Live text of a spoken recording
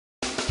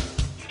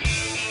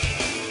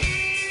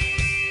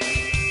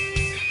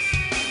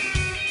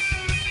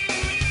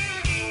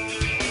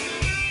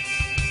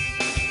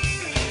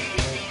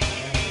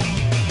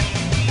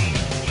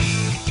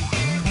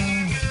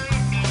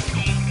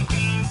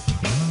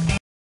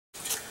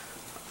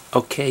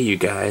Okay, you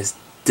guys,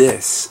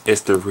 this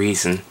is the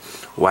reason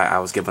why I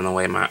was giving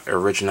away my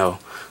original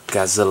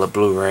Godzilla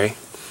Blu-ray,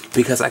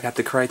 because I got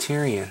the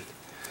Criterion.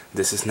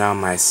 This is now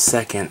my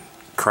second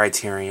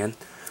Criterion.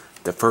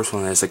 The first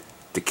one is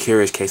The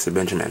Curious Case of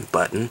Benjamin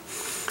Button.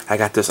 I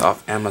got this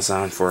off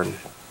Amazon for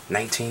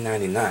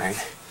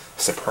 $19.99.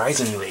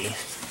 Surprisingly,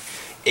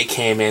 it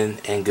came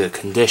in good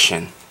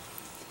condition.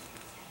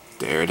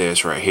 There it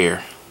is right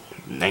here,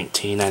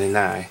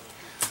 $19.99.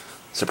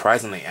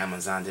 Surprisingly,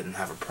 Amazon didn't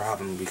have a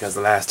problem because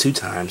the last two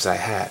times I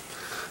had.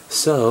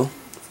 So,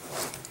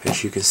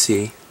 as you can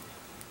see,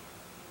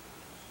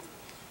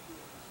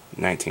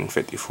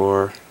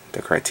 1954,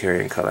 the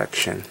Criterion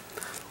Collection.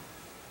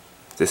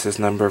 This is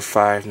number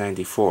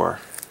 594.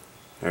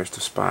 There's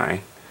the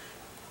spine.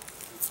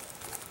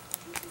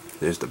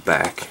 There's the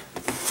back.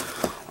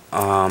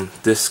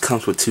 This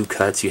comes with two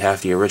cuts. You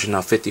have the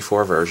original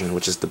 54 version,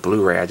 which is the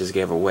Blu-ray I just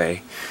gave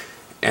away,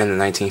 and the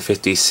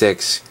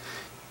 1956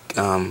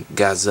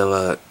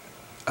 Godzilla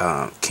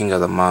King of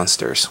the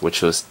Monsters,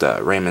 which was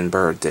the Raymond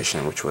Burr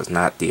edition, which was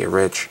not the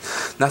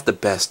not the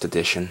best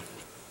edition,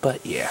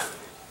 but yeah.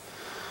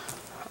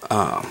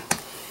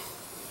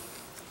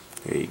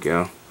 Here you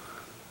go.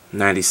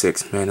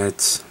 96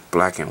 minutes,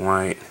 black and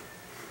white.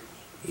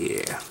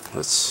 Yeah,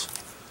 let's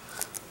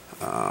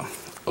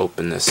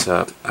open this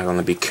up. I'm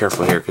gonna be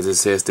careful here because it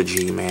says the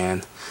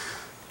G-Man.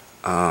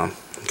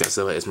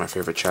 Godzilla is my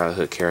favorite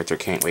childhood character.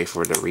 Can't wait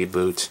for the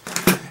reboot.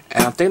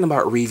 And I'm thinking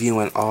about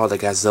reviewing all the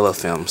Godzilla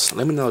films.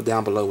 Let me know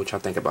down below what y'all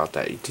think about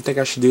that. Do you think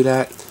I should do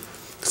that?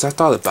 Because I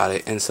thought about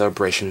it in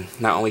celebration,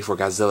 not only for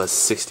Godzilla's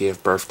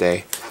 60th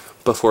birthday,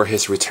 but for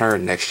his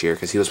return next year.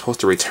 Because he was supposed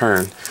to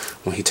return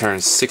when he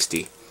turns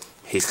 60.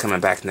 He's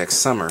coming back next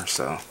summer,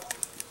 so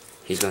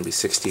he's going to be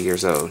 60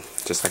 years old,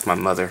 just like my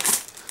mother.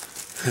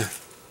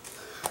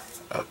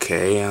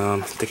 Okay, I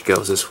think it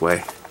goes this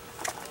way.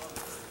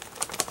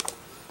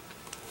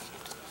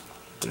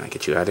 Can I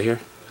get you out of here?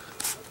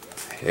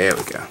 There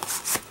we go.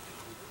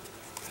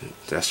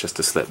 That's just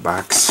a slip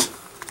box.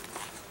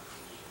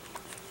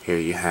 Here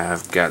you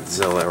have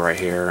Godzilla right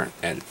here,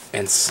 and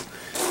it's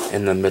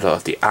in the middle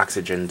of the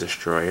oxygen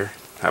destroyer,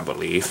 I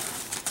believe.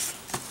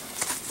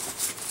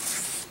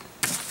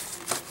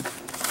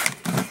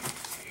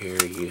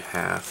 Here you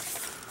have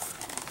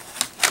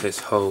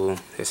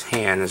his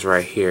hand is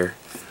right here,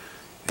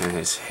 and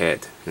his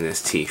head and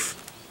his teeth.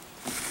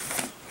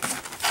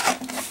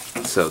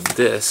 So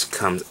this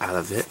comes out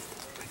of it,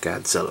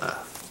 Godzilla.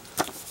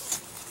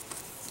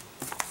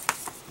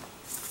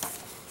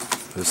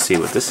 Let's see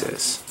what this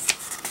is.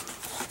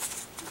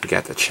 We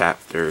got the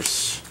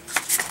chapters,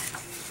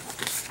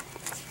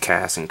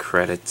 cast and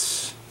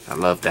credits. I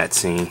love that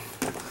scene.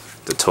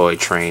 The toy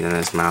train in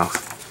his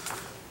mouth.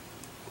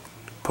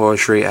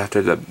 Poetry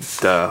after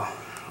the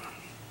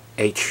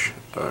H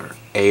or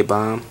A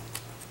bomb.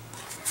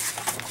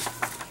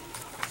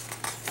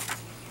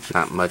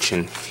 Not much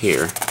in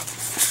here.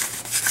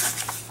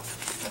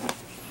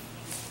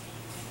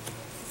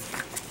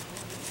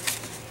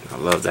 I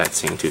love that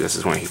scene too. This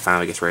is when he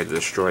finally gets ready to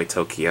destroy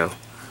Tokyo.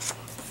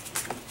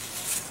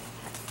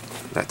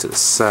 That to the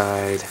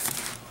side.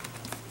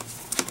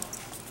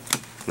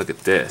 Look at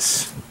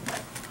this.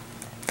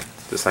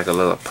 Just like a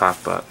little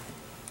pop-up.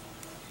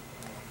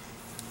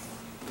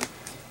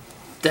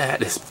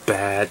 That is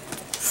bad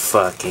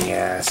fucking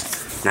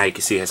ass. Now you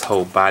can see his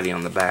whole body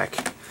on the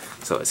back.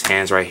 So his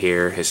hands right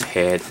here, his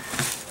head,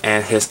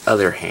 and his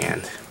other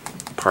hand,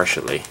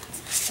 partially.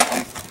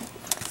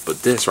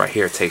 But this right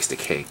here takes the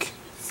cake.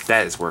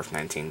 That is worth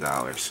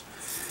 $19.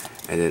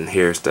 And then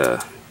here's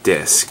the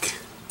disc.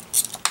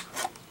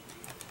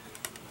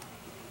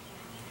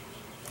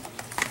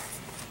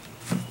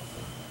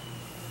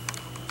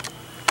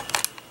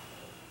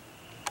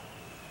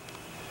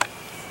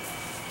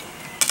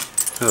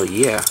 Oh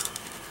yeah.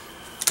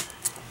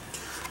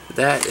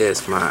 That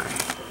is my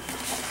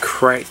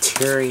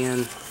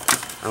Criterion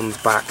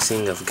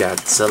unboxing of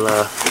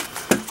Godzilla /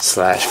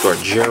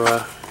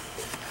 Gojira.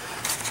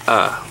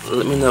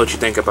 Let me know what you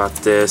think about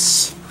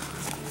this.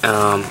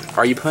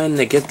 Are you planning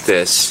to get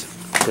this?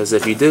 Because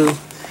if you do,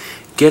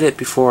 get it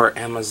before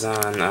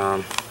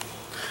Amazon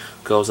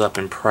goes up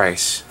in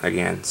price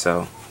again.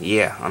 So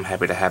yeah, I'm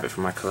happy to have it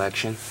for my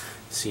collection.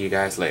 See you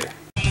guys later.